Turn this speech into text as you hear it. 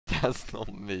That's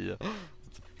not me.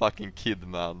 It's a fucking kid,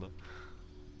 man.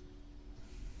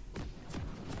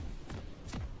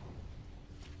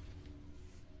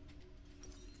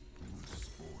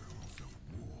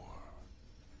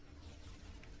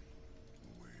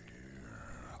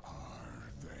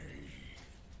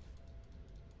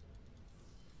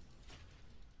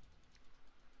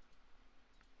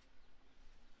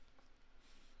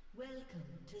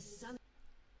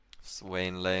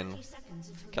 Swain lane.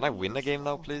 Can I win a game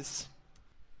now, please?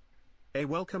 Hey,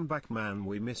 welcome back, man.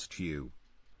 We missed you.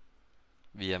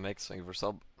 VMX, thank you for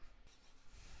sub.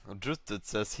 Druttet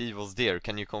says he was there.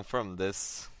 Can you confirm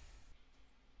this?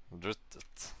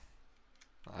 Druttet.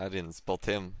 I didn't spot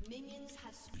him.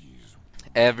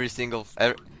 Every single...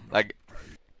 like...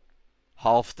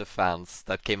 half the fans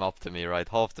that came up to me, right?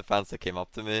 Half the fans that came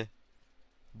up to me.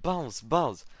 Baus,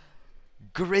 Baus.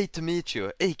 Great to meet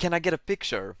you. Hey, can I get a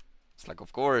picture? It's like,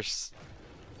 of course.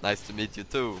 Nice to meet you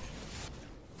too.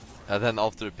 And then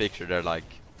after the picture they're like,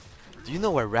 do you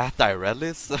know where Rat IRL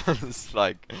is? It's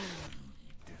like,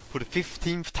 for the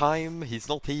 15th time, he's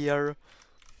not here.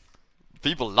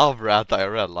 People love Rat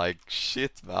IRL, like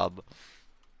shit, man.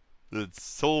 There's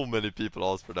so many people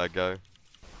ask for that guy.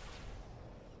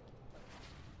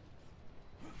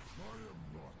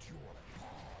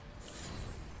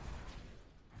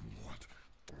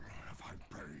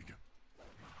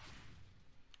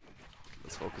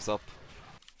 Let's focus up.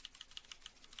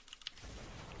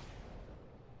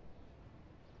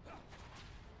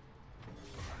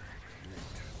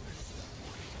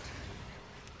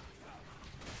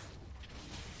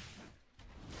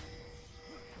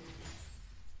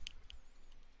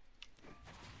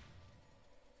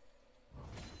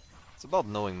 It's about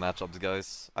knowing matchups,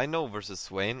 guys. I know versus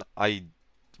Swain, I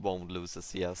won't lose a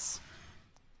CS.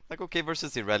 Like, okay,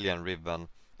 versus Irelia and Riven,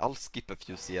 I'll skip a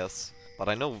few CS. But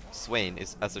I know Swain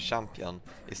is, as a champion,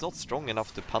 is not strong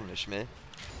enough to punish me.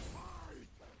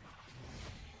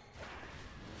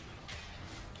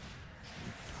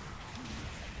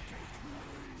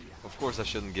 Of course I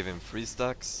shouldn't give him 3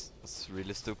 stacks. That's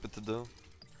really stupid to do.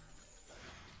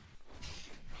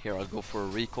 Here, I'll go for a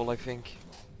recall, I think.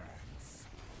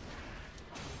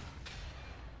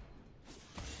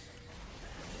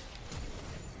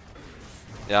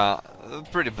 Yeah,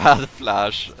 pretty bad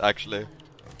flash, actually.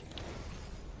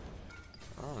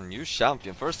 Oh, new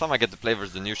champion. First time I get to play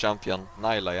versus the new champion,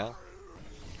 Nyla, yeah?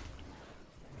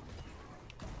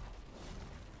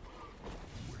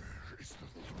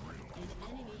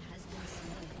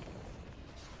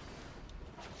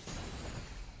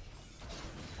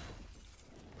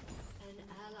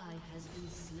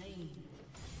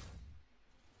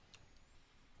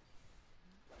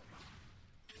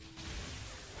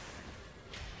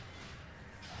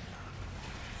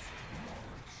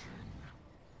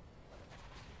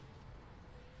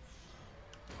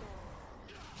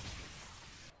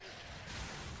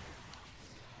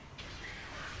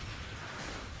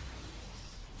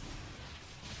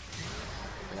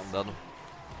 I'm done.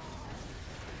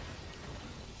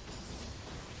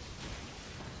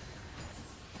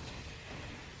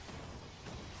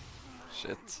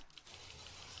 Shit.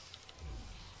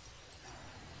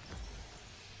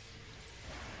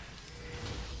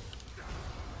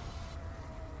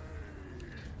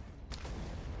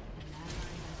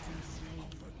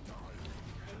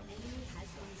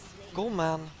 Go,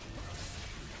 man.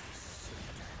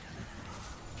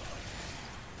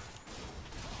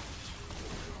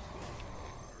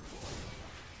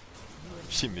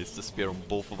 She missed the spear on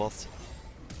both of us.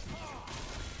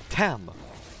 Damn!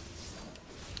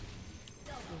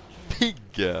 Pig!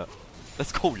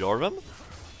 Let's go, Jarvan!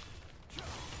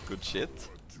 Good shit.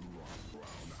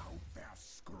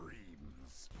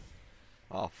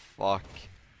 Oh, fuck.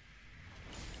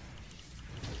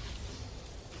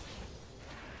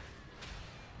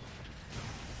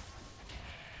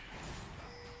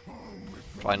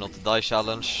 Try not to die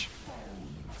challenge.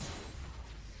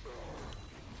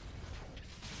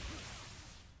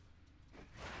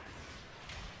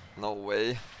 No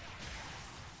way.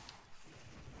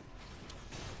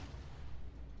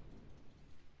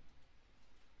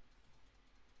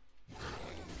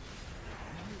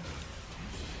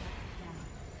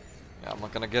 Yeah, I'm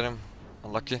not gonna get him.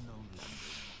 Unlucky.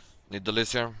 Need the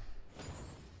list here.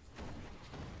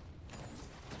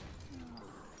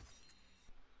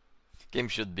 Game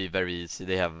should be very easy.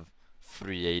 They have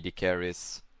 3 AD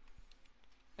carries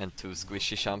and 2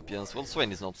 squishy champions. Well,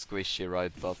 Swain is not squishy,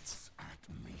 right? But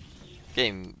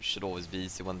game should always be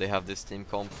easy when they have this team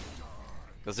comp.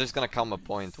 Because there's gonna come a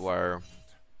point where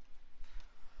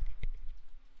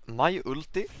my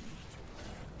ulti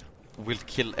will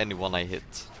kill anyone I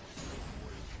hit.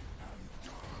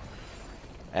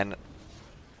 And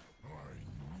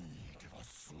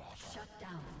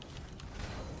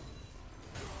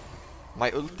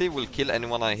my ulti will kill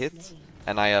anyone I hit,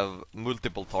 and I have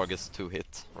multiple targets to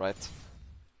hit, right?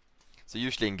 So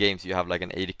usually in games you have like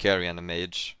an AD carry and a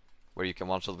mage, where you can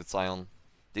one-shot with Sion.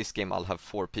 This game I'll have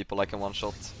 4 people I can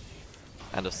one-shot,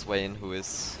 and a Swain who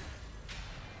is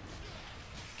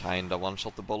kinda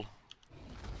one-shottable.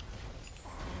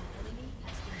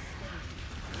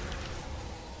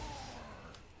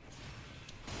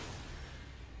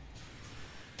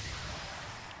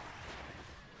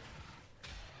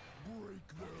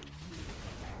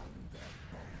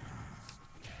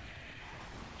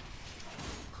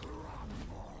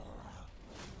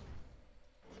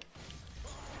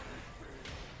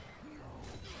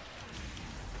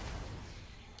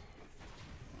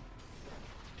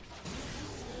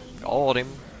 Got him!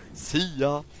 See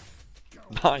ya!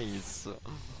 Nice!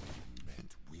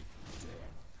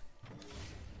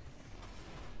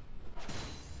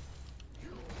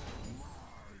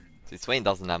 See, Swain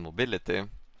doesn't have mobility,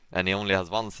 and he only has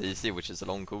 1 CC, which is a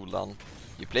long cooldown.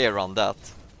 You play around that,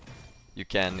 you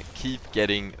can keep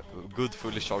getting good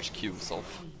fully charged Qs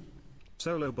off.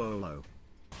 Solo Bolo.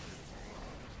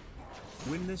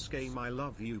 Win this game, I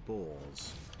love you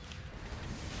balls.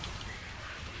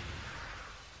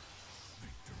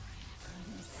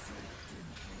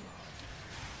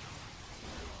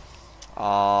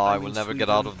 I will never get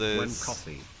out of this. When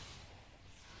coffee.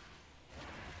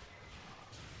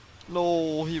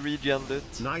 No, he regened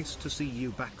it. Nice to see you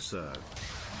back, sir.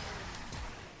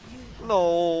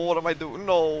 No, what am I doing?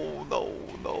 No, no,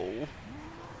 no.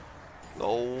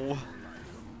 No.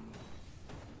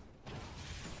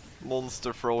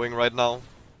 Monster throwing right now.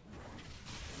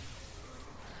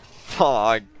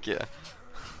 Fuck.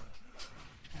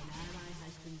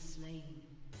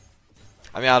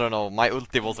 I mean, I don't know, my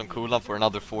ulti was on cooldown for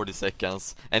another 40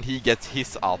 seconds, and he gets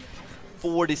his up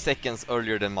 40 seconds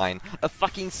earlier than mine. A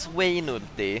fucking Swain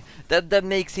ulti, that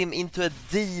makes him into a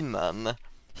demon.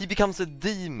 He becomes a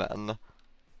demon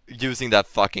using that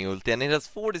fucking ulti, and it has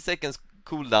 40 seconds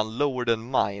cooldown lower than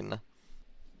mine.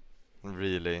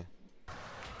 Really.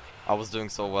 I was doing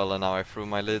so well and now I threw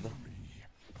my lead.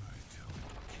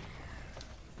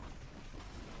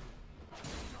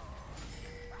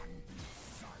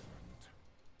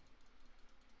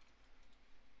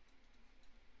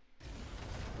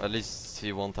 At least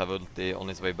he won't have ulti on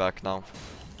his way back now.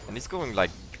 And he's going like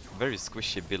very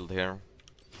squishy build here.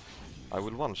 I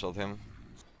will one-shot him.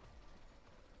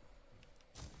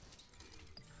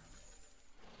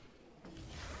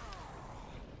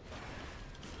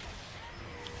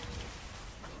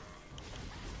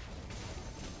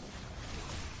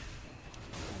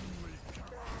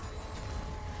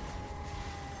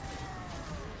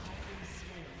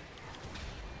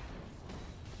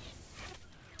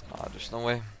 There's no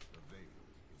way.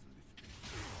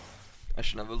 I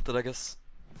shouldn't have ulted, I guess.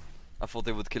 I thought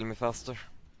they would kill me faster.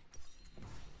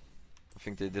 I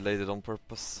think they delayed it on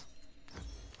purpose.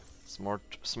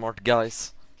 Smart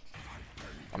guys.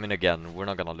 I mean, again, we're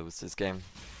not gonna lose this game.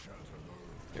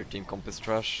 Your team comp is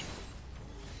trash.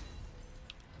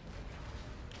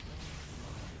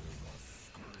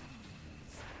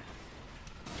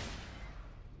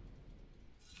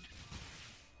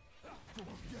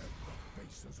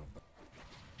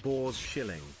 Baus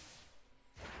shilling.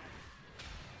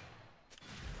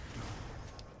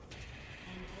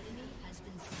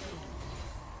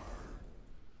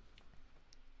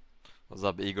 What's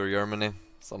up, Igor Germany?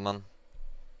 Someone.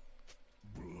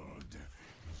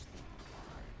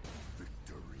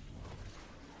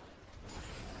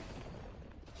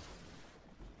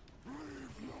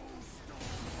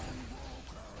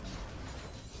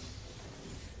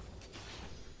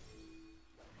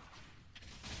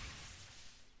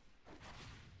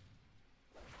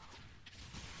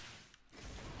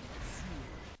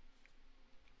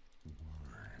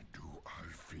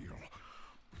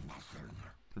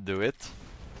 Do it.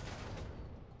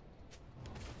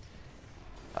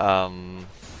 I'm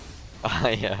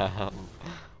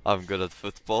good at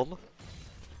football.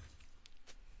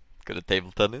 Good at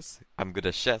table tennis. I'm good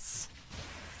at chess.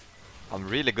 I'm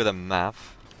really good at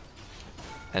math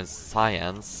and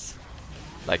science,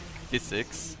 like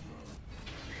physics.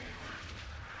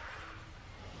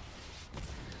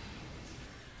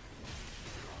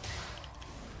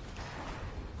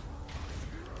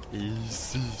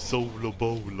 Easy solo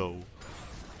bolo.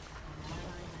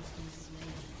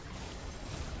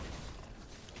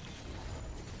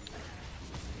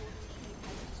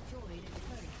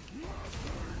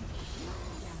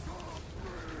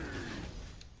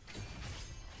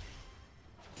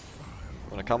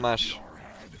 Wanna come, Ash?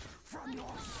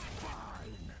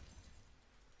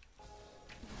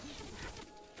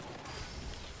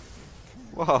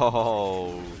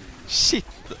 Whoa! Shit!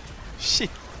 Shit!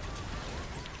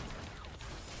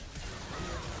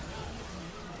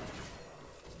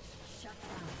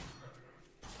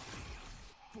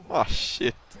 Oh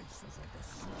shit!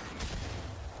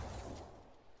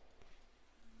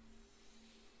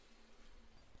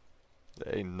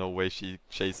 There ain't no way she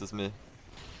chases me.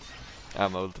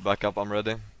 I'm ult back up, I'm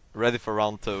ready. Ready for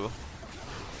round 2.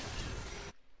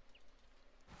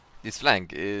 This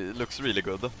flank, it looks really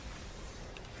good.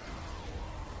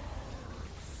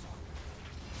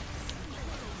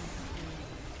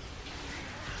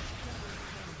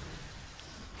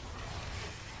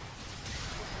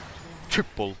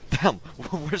 Triple, damn,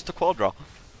 where's the quadra?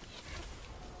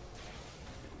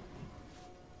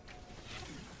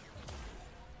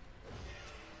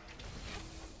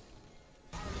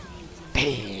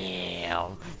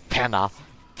 Damn, Penna,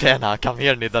 come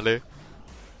here Nidalee.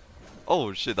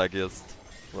 Oh shit, I guessed.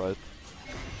 Right.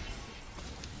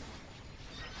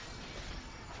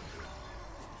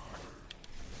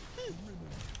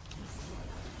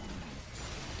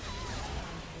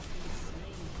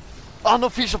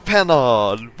 Unofficial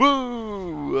panel!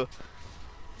 Woo!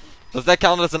 Does that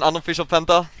count as an unofficial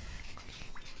penta?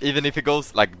 Even if it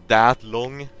goes like that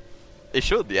long? It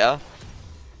should, yeah.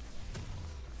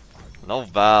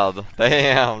 Not bad.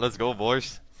 Damn, let's go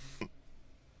boys.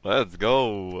 Let's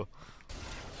go.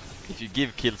 If you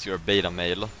give kills, you're a beta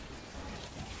male.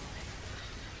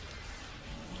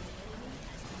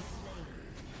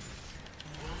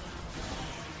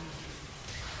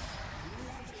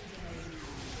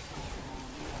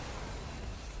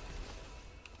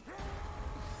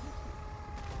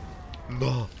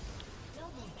 No.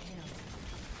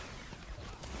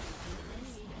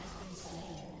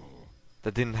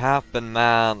 That didn't happen,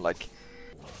 man. Like,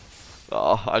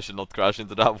 oh, I should not crash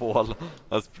into that wall.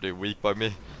 That's pretty weak by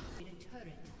me.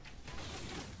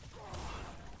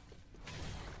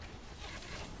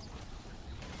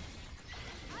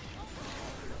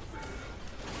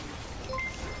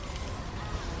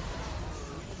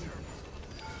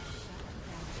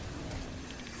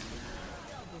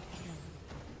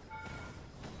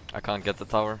 I can't get the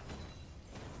tower.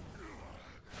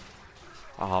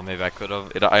 Ah, maybe I could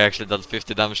have. I actually did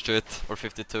 50 damage to it, or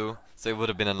 52, so it would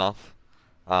have been enough.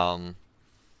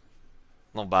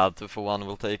 Not bad, 2 for 1,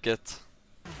 we'll take it.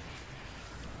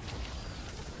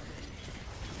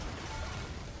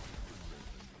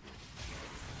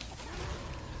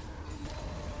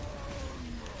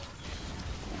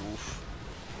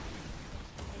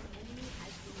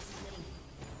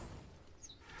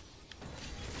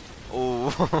 Oof.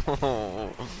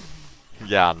 Oh,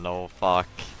 yeah, no, fuck.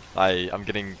 I'm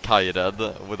getting kited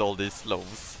with all these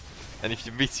slows. And if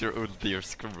you miss your ulti, you're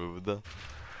screwed.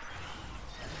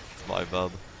 It's my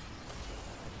bad.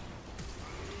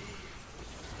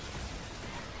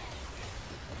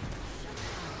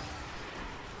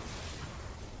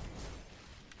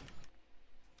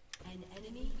 An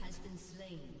enemy has been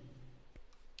slain.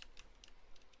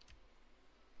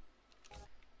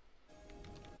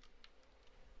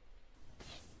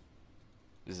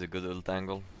 This is a good ult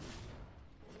angle.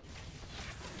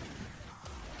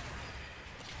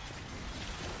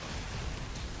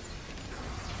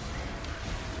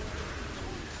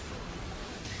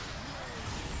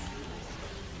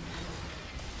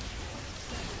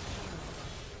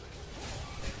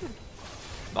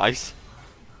 Nice.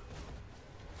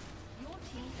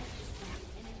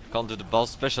 Can't do the Baus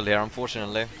special here,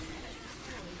 unfortunately.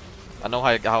 I know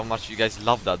how much you guys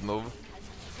love that move.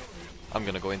 I'm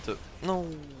gonna go into... No!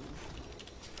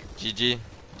 GG.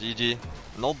 GG.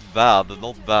 Not bad,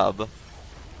 not bad.